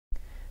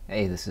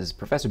Hey, this is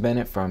Professor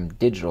Bennett from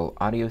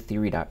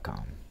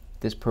DigitalAudioTheory.com.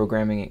 This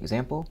programming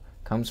example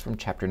comes from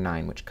Chapter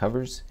 9, which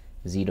covers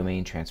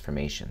Z-domain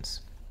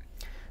transformations.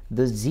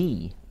 The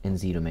Z in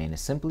Z-domain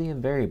is simply a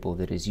variable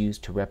that is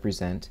used to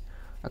represent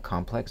a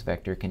complex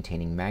vector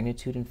containing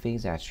magnitude and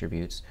phase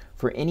attributes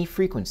for any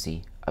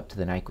frequency up to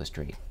the Nyquist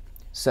rate.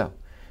 So,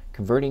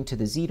 converting to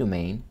the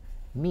Z-domain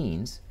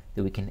means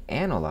that we can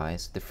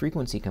analyze the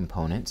frequency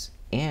components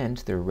and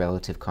their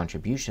relative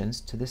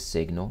contributions to the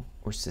signal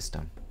or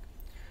system.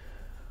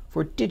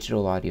 For a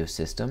digital audio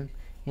system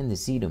in the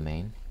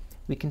Z-domain,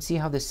 we can see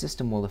how the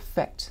system will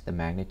affect the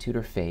magnitude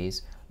or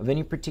phase of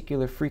any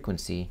particular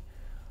frequency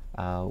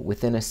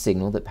within a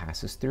signal that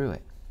passes through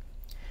it.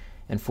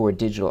 And for a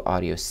digital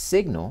audio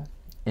signal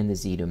in the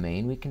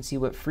Z-domain, we can see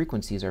what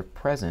frequencies are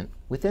present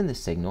within the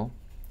signal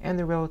and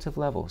their relative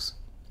levels.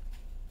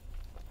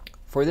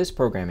 For this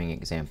programming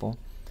example,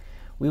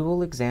 we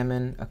will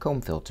examine a comb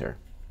filter.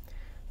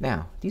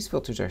 Now, these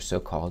filters are so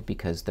called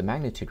because the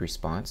magnitude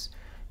response,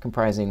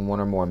 comprising one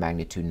or more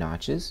magnitude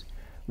notches,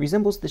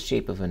 resembles the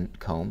shape of a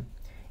comb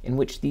in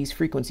which these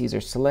frequencies are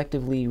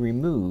selectively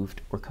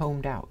removed or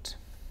combed out.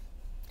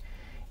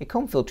 A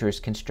comb filter is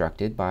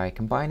constructed by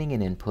combining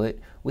an input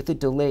with a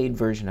delayed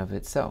version of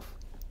itself.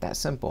 That's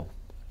simple.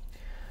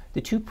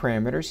 The two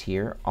parameters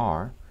here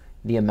are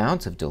the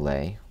amount of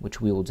delay, which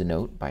we will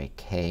denote by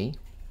K,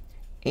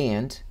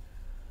 and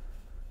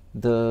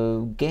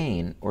the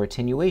gain or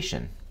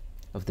attenuation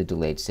of the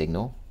delayed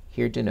signal,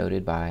 here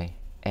denoted by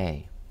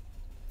A.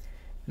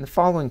 In the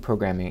following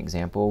programming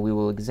example, we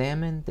will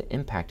examine the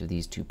impact of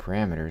these two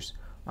parameters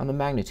on the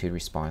magnitude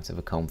response of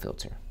a comb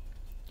filter.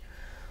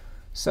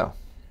 So,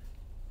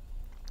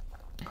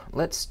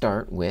 let's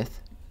start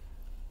with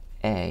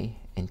A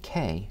and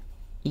K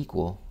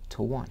equal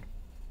to 1.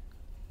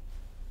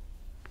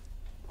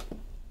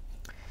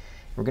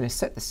 We're going to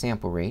set the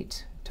sample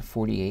rate to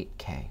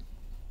 48K.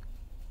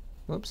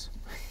 Whoops.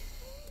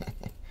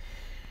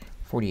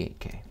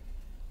 48K.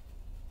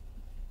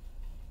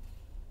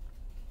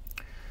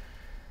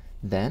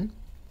 Then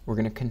we're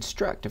going to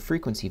construct a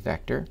frequency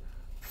vector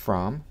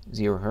from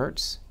 0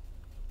 Hz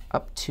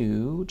up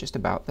to just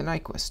about the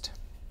Nyquist.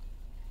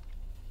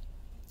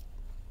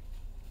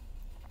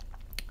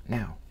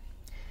 Now,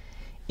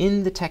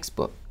 in the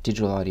textbook,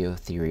 Digital Audio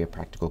Theory, a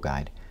Practical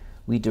Guide,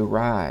 we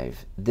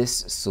derive this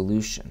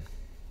solution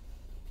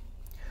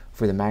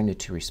for the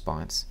magnitude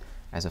response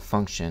as a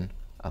function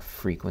of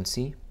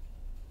frequency,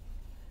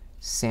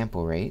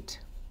 sample rate,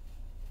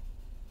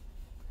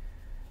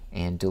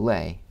 and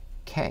delay,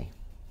 K.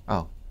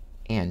 Oh,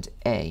 and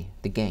A,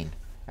 the gain,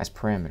 as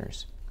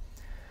parameters.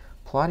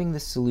 Plotting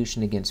this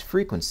solution against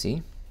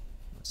frequency,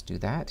 let's do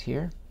that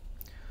here.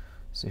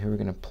 So here we're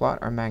going to plot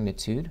our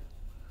magnitude.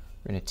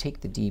 We're going to take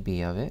the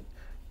dB of it.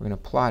 We're going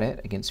to plot it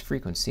against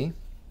frequency.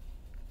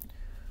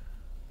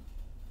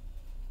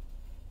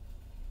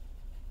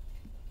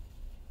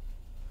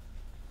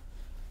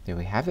 There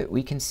we have it.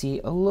 We can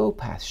see a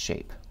low-pass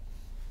shape.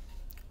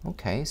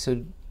 Okay,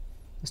 so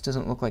this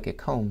doesn't look like a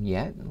comb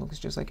yet. It looks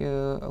just like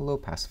a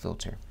low-pass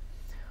filter.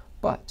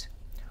 But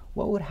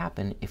what would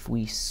happen if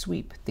we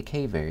sweep the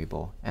K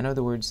variable? In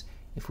other words,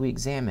 if we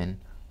examine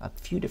a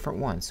few different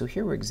ones. So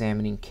here we're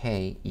examining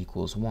K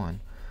equals 1.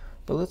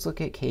 But let's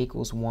look at K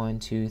equals 1,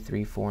 2,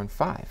 3, 4, and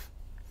 5.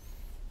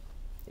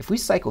 If we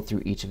cycle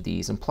through each of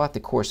these and plot the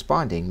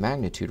corresponding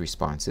magnitude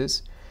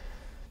responses,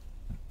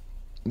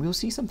 we'll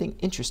see something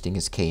interesting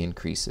as K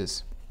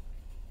increases.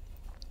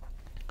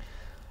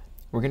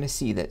 We're going to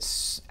see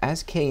that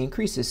as K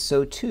increases,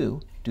 so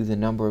too do the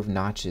number of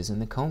notches in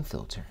the comb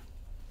filter,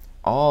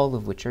 all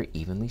of which are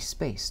evenly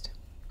spaced.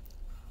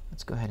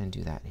 Let's go ahead and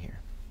do that here.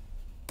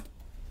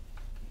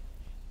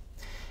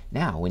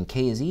 Now, when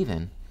K is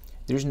even,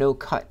 there's no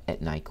cut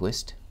at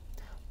Nyquist,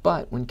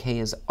 but when K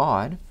is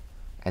odd,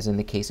 as in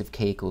the case of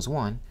K equals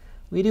 1,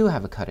 we do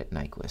have a cut at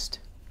Nyquist.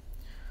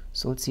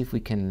 So let's see if we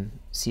can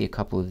see a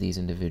couple of these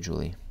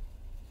individually.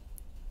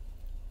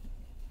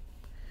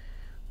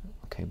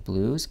 Okay,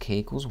 blue is K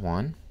equals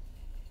 1.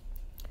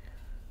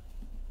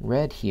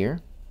 Red here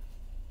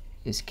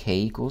is K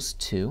equals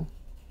 2.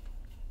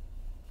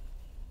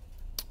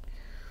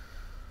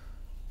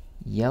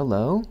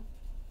 Yellow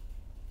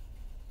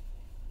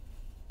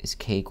is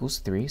K equals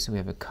 3, so we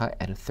have a cut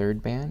at a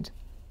third band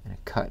and a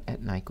cut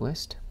at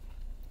Nyquist.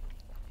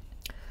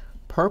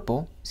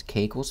 Purple is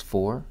K equals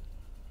 4,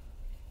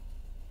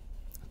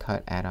 a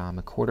cut at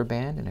a quarter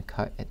band and a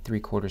cut at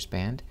 3/4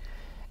 band.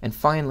 And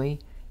finally,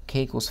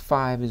 K equals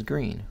 5 is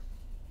green.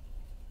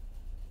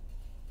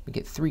 We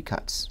get 3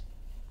 cuts.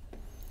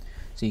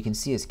 So you can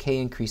see as K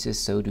increases,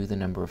 so do the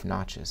number of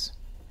notches.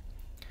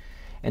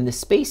 And the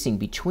spacing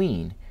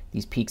between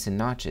these peaks and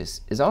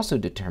notches is also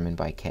determined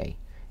by K.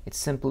 It's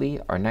simply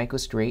our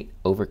Nyquist rate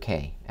over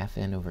K,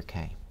 Fn over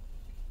K.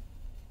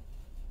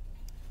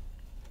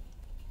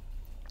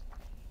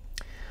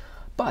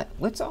 But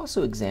let's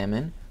also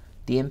examine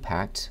the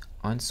impact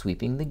on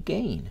sweeping the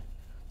gain.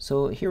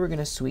 So here we're going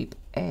to sweep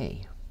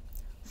A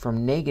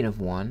from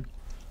 -1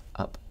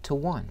 up to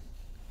 1.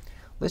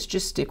 Let's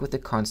just stick with the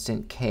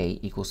constant K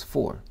equals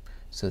 4.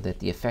 so that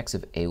the effects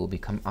of A will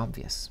become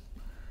obvious.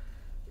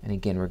 And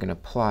again, we're going to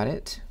plot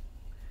it.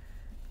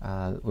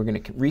 We're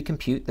going to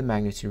recompute the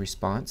magnitude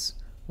response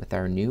with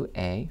our new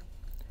A,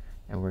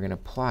 and we're going to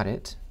plot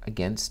it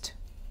against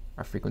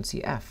our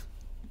frequency F.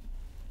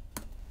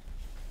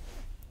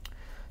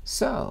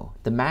 So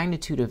the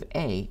magnitude of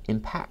A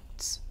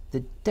impacts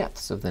the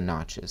depths of the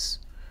notches.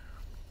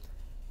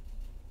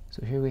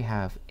 So here we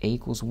have A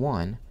equals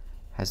 1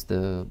 has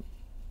the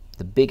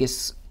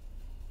biggest,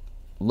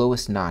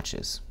 lowest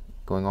notches,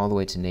 going all the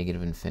way to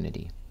negative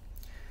infinity.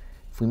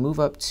 If we move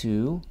up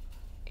to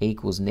A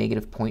equals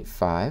negative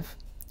 0.5,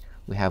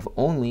 we have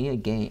only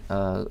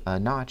a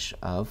notch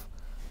of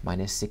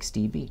minus 6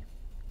 dB.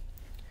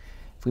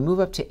 If we move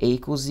up to A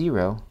equals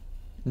 0,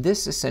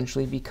 this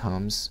essentially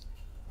becomes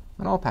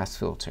an all-pass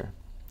filter.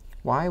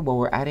 Why? Well,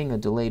 we're adding a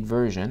delayed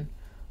version,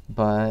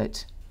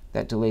 but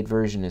that delayed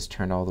version is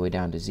turned all the way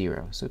down to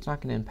 0, so it's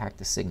not going to impact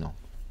the signal.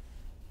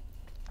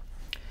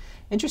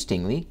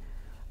 Interestingly,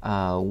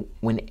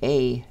 when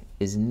A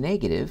is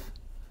negative,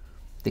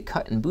 the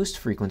cut and boost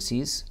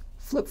frequencies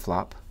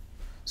flip-flop.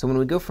 So when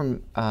we go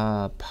from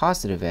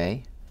positive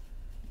A,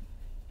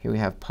 here we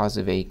have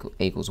positive A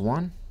equals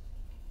 1.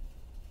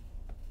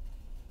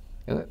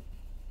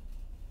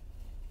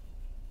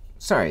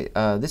 Sorry,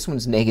 this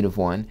one's negative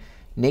 1,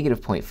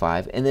 negative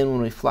 0.5, and then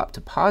when we flop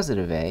to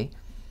positive A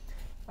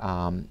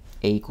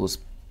equals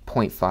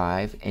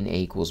 0.5 and A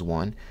equals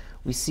 1,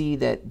 we see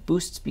that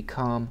boosts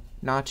become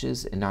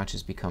notches and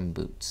notches become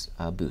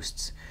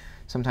boosts.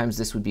 Sometimes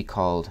this would be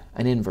called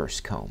an inverse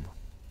comb.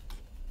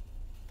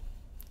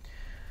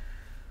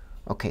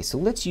 Okay, so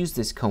let's use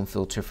this comb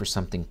filter for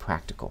something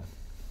practical.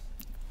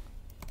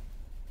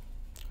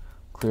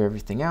 Clear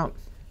everything out.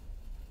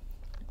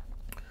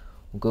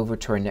 We'll go over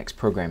to our next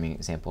programming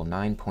example,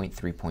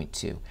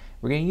 9.3.2.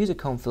 We're going to use a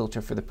comb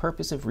filter for the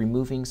purpose of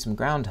removing some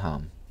ground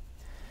hum.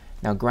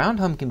 Now, ground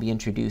hum can be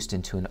introduced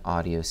into an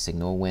audio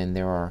signal when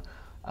there are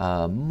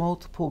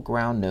multiple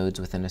ground nodes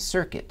within a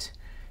circuit,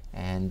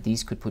 and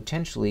these could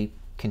potentially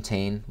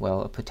contain,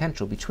 well, a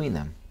potential between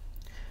them.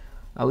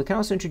 We can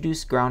also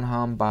introduce ground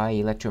hum by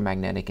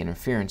electromagnetic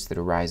interference that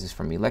arises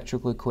from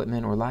electrical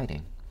equipment or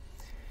lighting.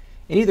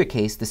 In either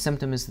case, the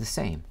symptom is the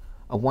same,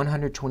 a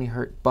 120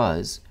 Hz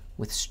buzz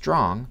with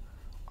strong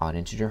odd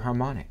integer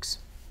harmonics.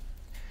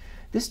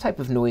 This type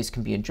of noise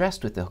can be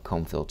addressed with the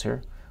comb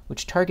filter,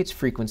 which targets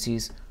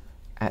frequencies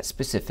at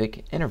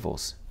specific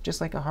intervals,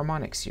 just like a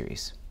harmonic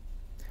series.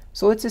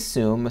 So let's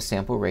assume a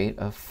sample rate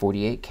of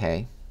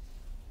 48K.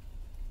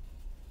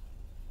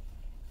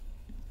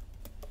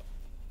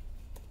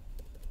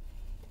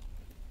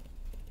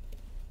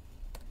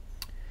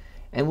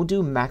 And we'll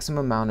do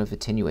maximum amount of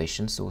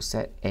attenuation, so we'll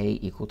set A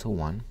equal to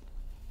 1.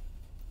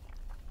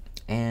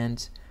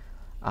 And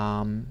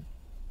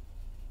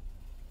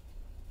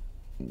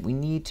we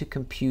need to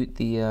compute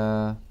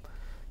the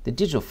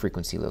digital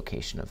frequency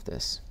location of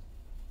this.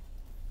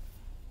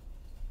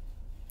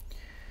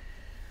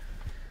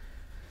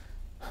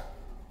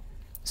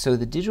 So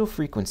the digital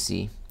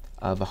frequency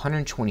of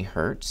 120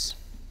 Hertz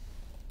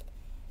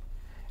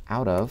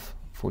out of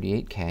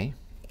 48K,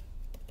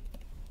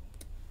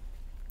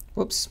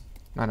 whoops,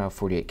 not out of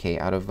 48K,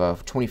 out of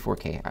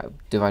 24K,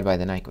 divided by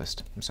the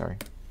Nyquist, I'm sorry,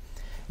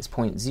 is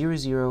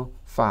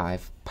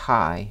 0.005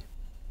 pi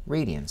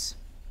radians.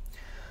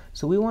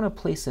 So we want to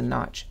place a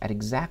notch at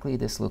exactly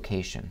this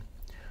location,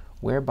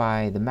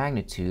 whereby the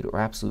magnitude or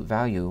absolute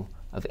value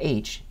of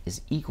h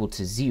is equal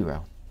to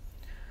 0.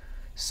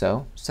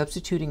 So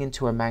substituting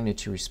into our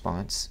magnitude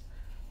response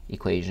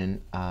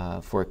equation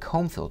for a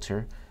comb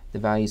filter the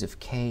values of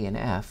k and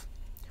f,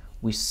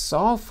 we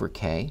solve for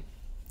k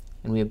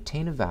and we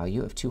obtain a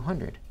value of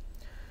 200.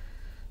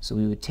 So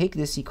we would take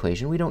this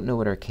equation. We don't know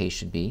what our k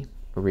should be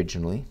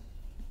originally,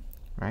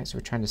 right? So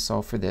we're trying to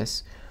solve for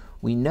this.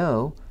 We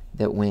know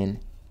that when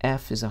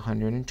f is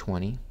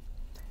 120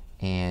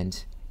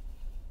 and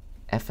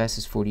fs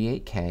is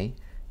 48k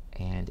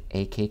and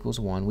ak equals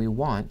 1, we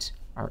want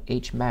our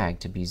h mag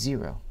to be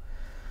 0.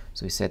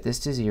 So we set this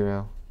to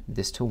 0,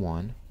 this to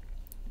 1,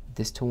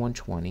 this to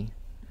 120,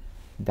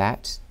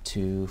 that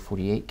to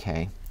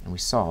 48k, and we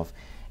solve.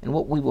 And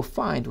what we will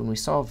find when we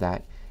solve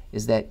that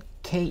is that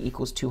k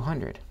equals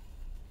 200.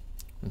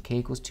 When k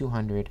equals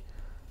 200,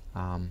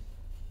 then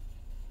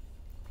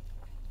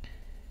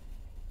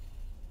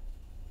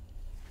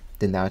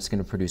now it's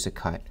going to produce a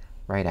cut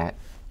right at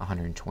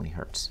 120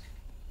 Hertz.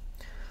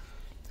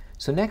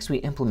 So next we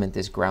implement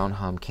this ground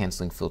hum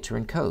canceling filter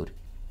in code.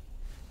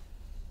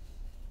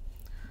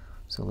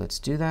 So let's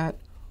do that.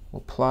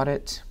 We'll plot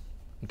it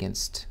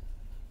against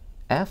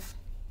F.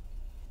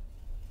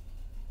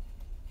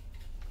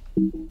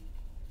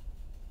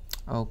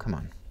 Oh, come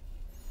on.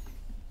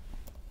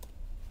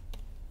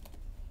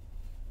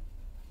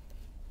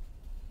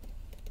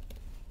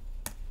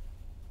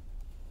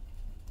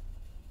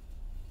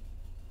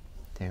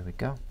 There we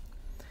go.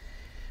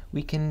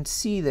 We can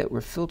see that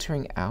we're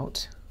filtering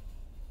out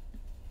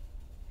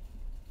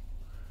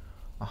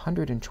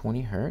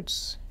 120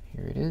 Hertz.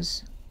 Here it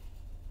is,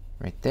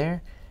 right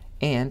there,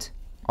 and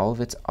all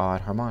of its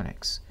odd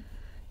harmonics.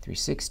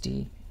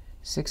 360,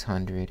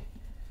 600,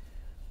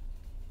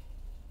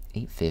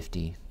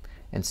 850,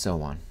 and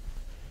so on.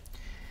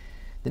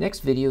 The next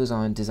video is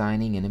on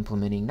designing and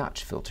implementing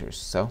notch filters.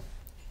 So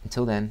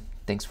until then,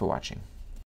 thanks for watching.